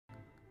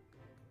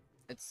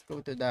Let's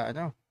go to the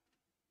ano.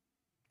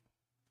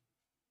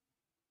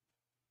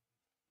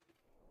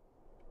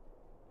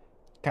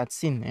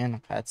 Cutscene. Ayan,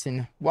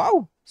 cutscene.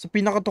 Wow! So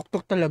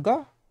pinakatuktok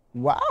talaga.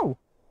 Wow!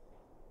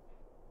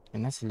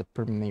 Yan na sila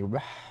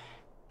Primera.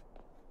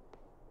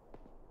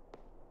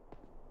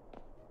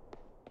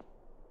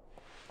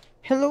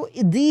 Hello,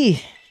 Eddie!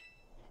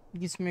 It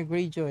gives me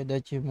great joy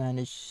that you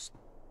managed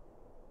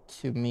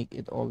to make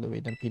it all the way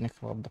to the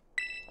pinnacle of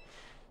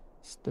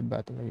the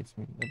battle against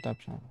me. The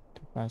top channel.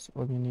 To pass,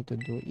 all you need to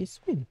do is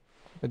win.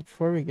 But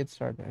before we get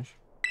started,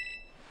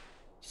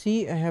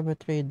 see, I have a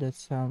trade that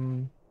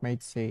some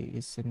might say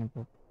is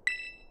cynical.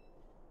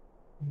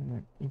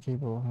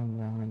 Incapable of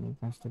handling when it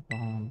comes to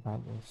Pokemon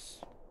battles.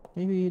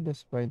 Maybe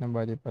that's why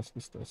nobody passed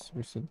this test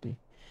recently.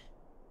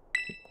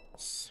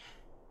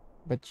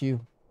 But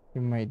you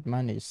might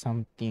manage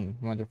something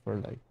wonderful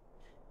like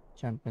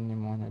champion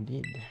Nimona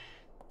did.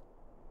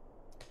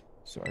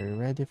 So are you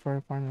ready for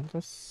a final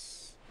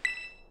test?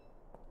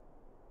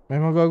 May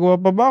magagawa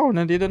pa ba ako?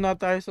 Nandito na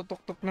tayo sa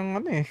tuktok ng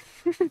ano eh.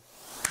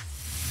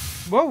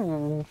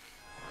 Wow!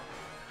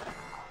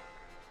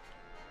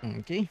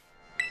 Okay.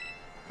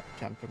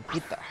 Champion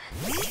kita.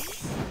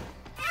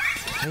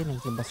 Okay,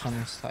 naglabas ka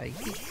ng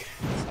psychic.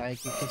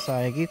 Psychic to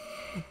psychic.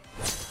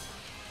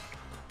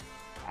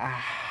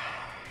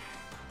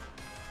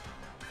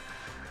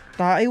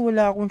 Tae,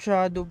 wala akong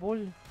shadow ball.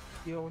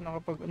 Hindi ako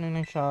nakapag ano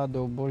ng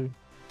shadow ball.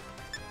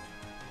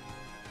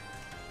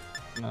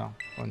 No,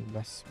 on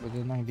blast.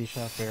 Buti na hindi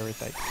siya fairy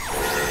type.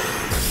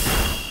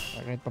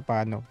 Kahit pa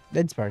paano.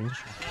 Denz pa rin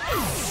siya.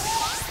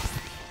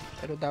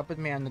 Pero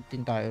dapat may ano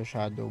din tayo,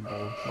 shadow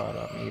ball,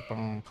 para may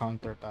pang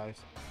counter tayo.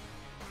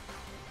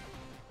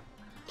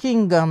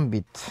 King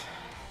Gambit.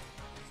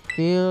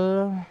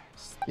 Still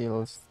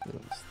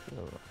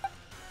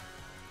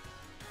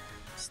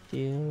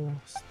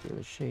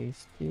Shay,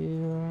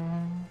 still.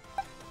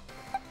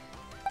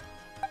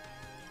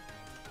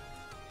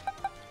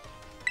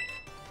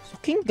 So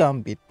King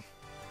Gambit.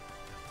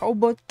 How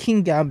about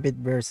King Gambit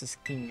versus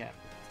King Gambit?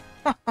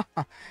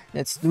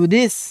 Let's do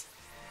this.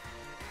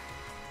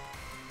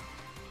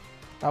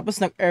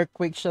 Tapos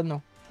nag-earthquake siya, no?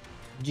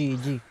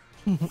 GG.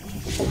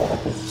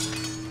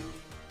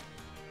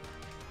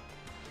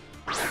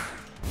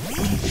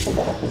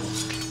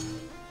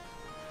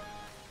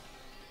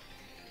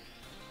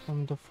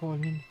 From the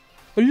fallen.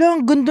 Wala,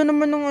 ang ganda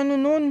naman ng ano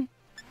nun.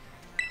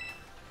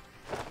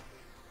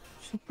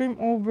 Supreme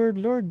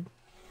Overlord.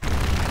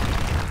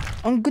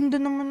 Ang ganda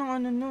naman ng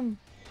ano nun.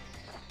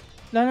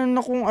 Lalo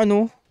na kung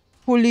ano,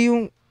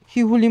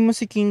 hihuli mo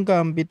si King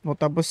Gambit mo,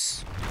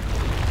 tapos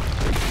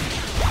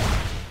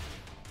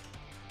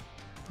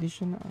hindi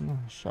siya na ano,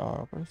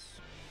 shockers.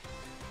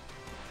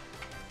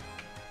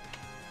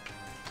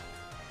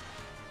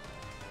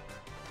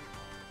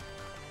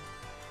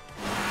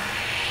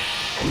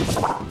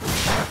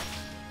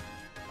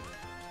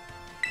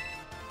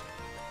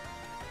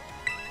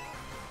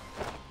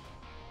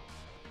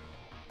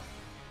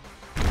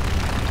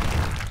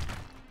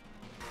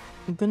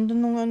 Ang ganda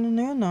nung ano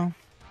na yun ah.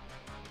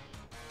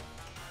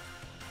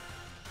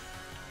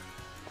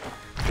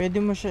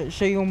 Pwede mo siya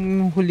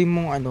yung huli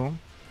mong ano.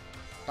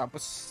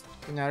 Tapos,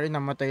 kunyari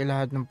namatay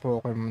lahat ng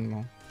Pokemon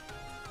mo.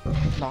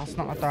 Lakas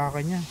ng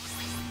atake niya.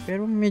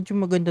 Pero medyo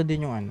maganda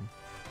din yung ano.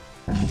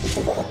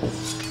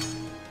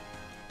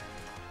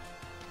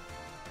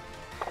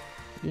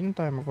 Hindi na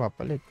tayo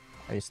magpapalit.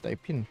 Ice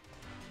type yun.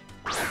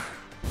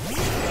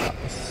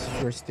 Tapos,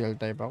 sure steel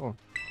type ako.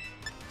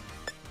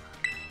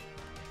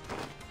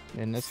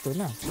 Then, let's go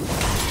na.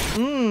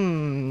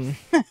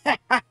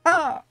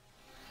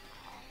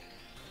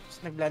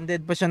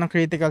 Nag-landed pa siya ng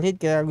critical hit,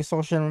 kaya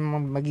gusto ko siya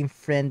maging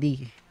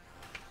friendly.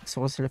 Gusto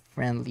ko sila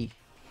friendly.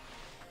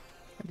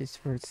 That is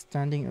for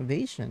standing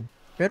ovation.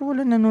 Pero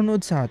wala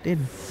nanonood sa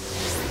atin.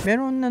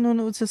 Meron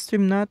nanonood sa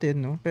stream natin,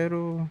 no?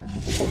 Pero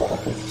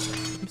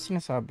ano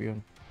sinasabi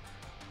yun?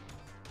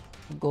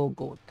 Go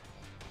goat.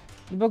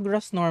 Diba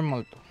grass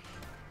normal to?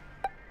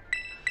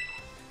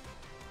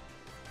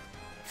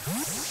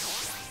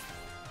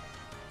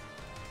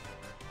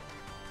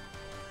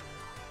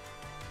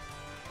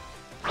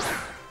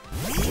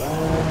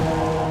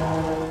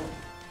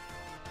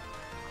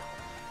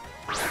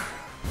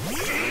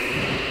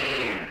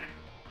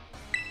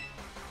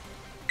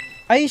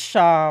 Ay,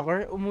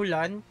 shocker.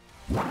 Umulan.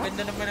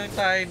 Ganda naman ang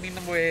timing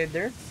ng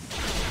weather.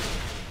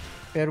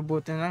 Pero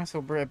buti na lang,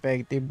 super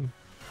effective.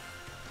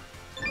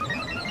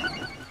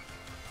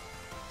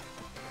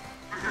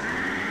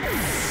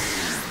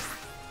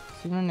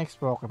 Sino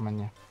next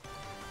Pokemon niya?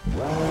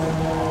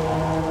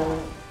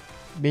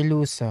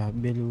 Belusa.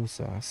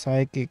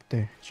 Psychic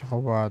to eh. Tsaka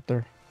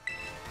water.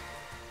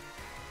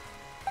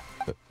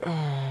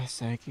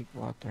 Psychic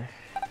water.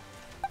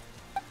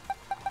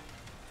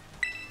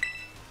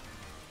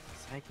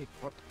 Psychic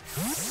water.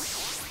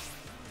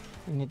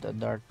 We need a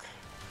dark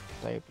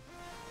type.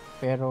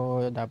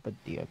 Pero dapat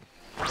diyan.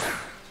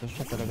 So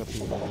siya talaga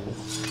pili.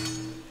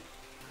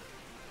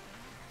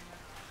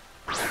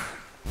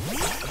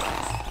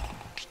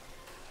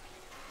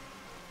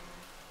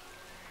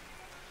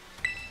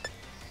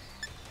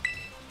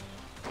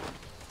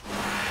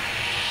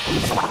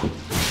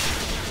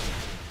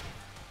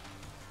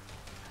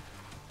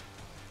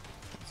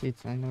 That's it,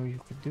 I know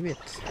you could do it.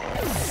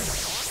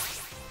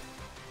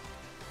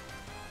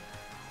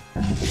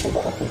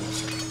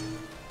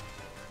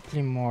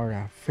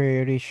 Primera,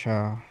 fairy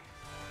siya.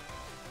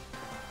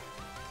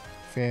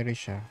 Fairy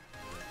siya.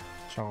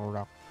 Tsaka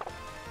rock.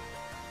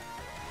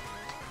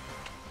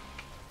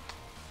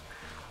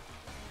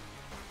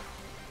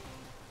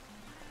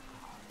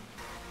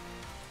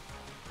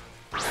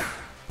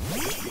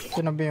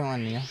 Ito na ba yung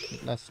ano niya?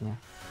 Last niya.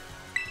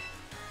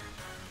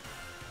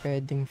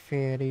 Pwedeng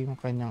fairy yung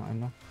kanyang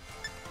ano.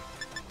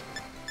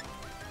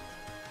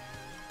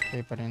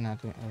 Try pa rin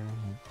natin yung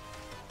arrowhead.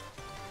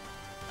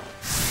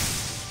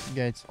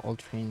 Guides all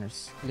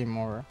trainers.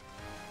 Limora.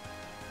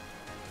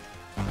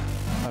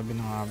 Sabi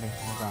ng abe.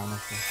 Magkano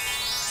siya.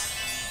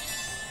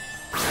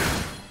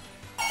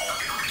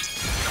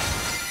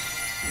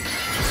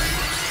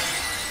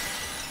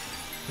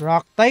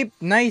 Rock type.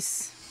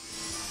 Nice.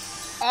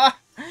 Ah!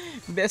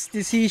 Best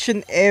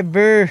decision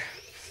ever.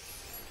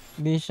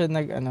 Hindi siya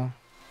nag ano.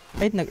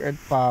 Ay, nag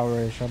earth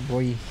power siya,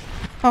 boy.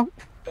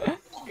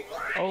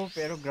 Oh,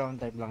 pero ground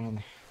type lang yun.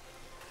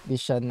 Hindi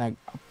siya nag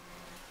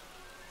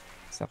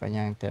sa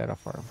kanyang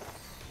terraform.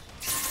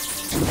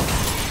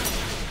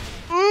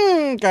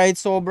 Kahit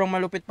sobrang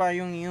malupit pa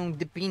yung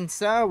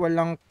dipinsa,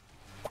 walang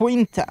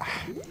kwenta.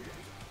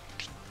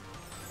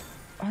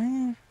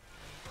 Ay.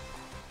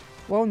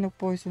 Wow,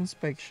 nag-poison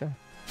spike siya.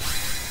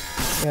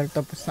 Pero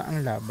tapos na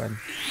ang laban.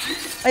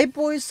 Ay,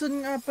 poison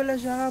nga pala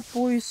siya.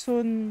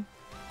 Poison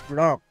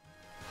rock.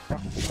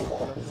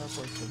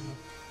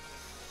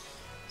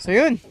 So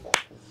yun.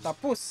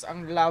 Tapos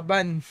ang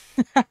laban.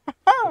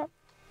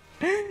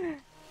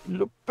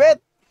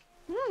 Lupit.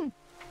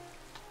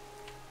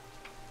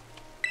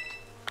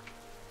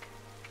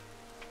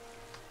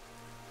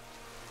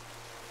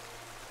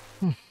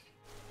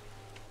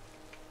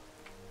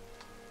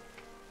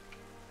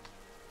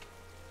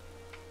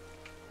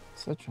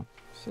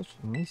 Such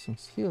amazing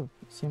skill.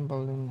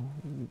 Symbol in.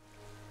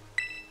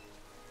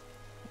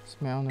 It's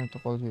my honor to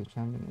call you a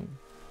champion.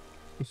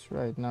 It's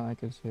right now I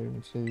can say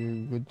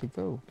you're good to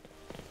go.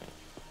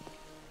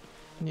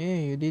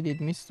 Yeah, you did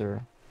it,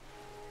 mister.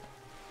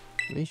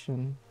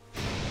 Congratulations.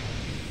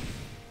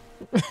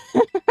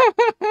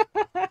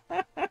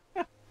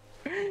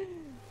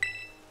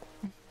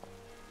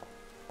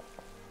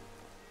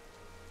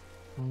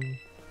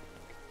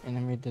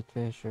 Enemy the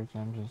treasure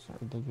champions are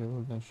the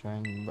golden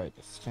shining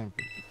brightest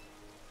champion.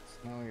 It's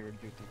now your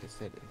duty to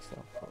set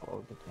itself for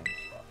all the things.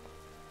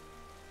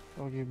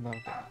 Told you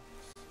about that.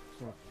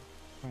 So,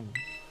 fine.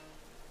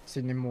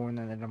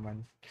 Sinimuna na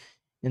naman.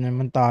 Yan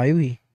naman tayo eh.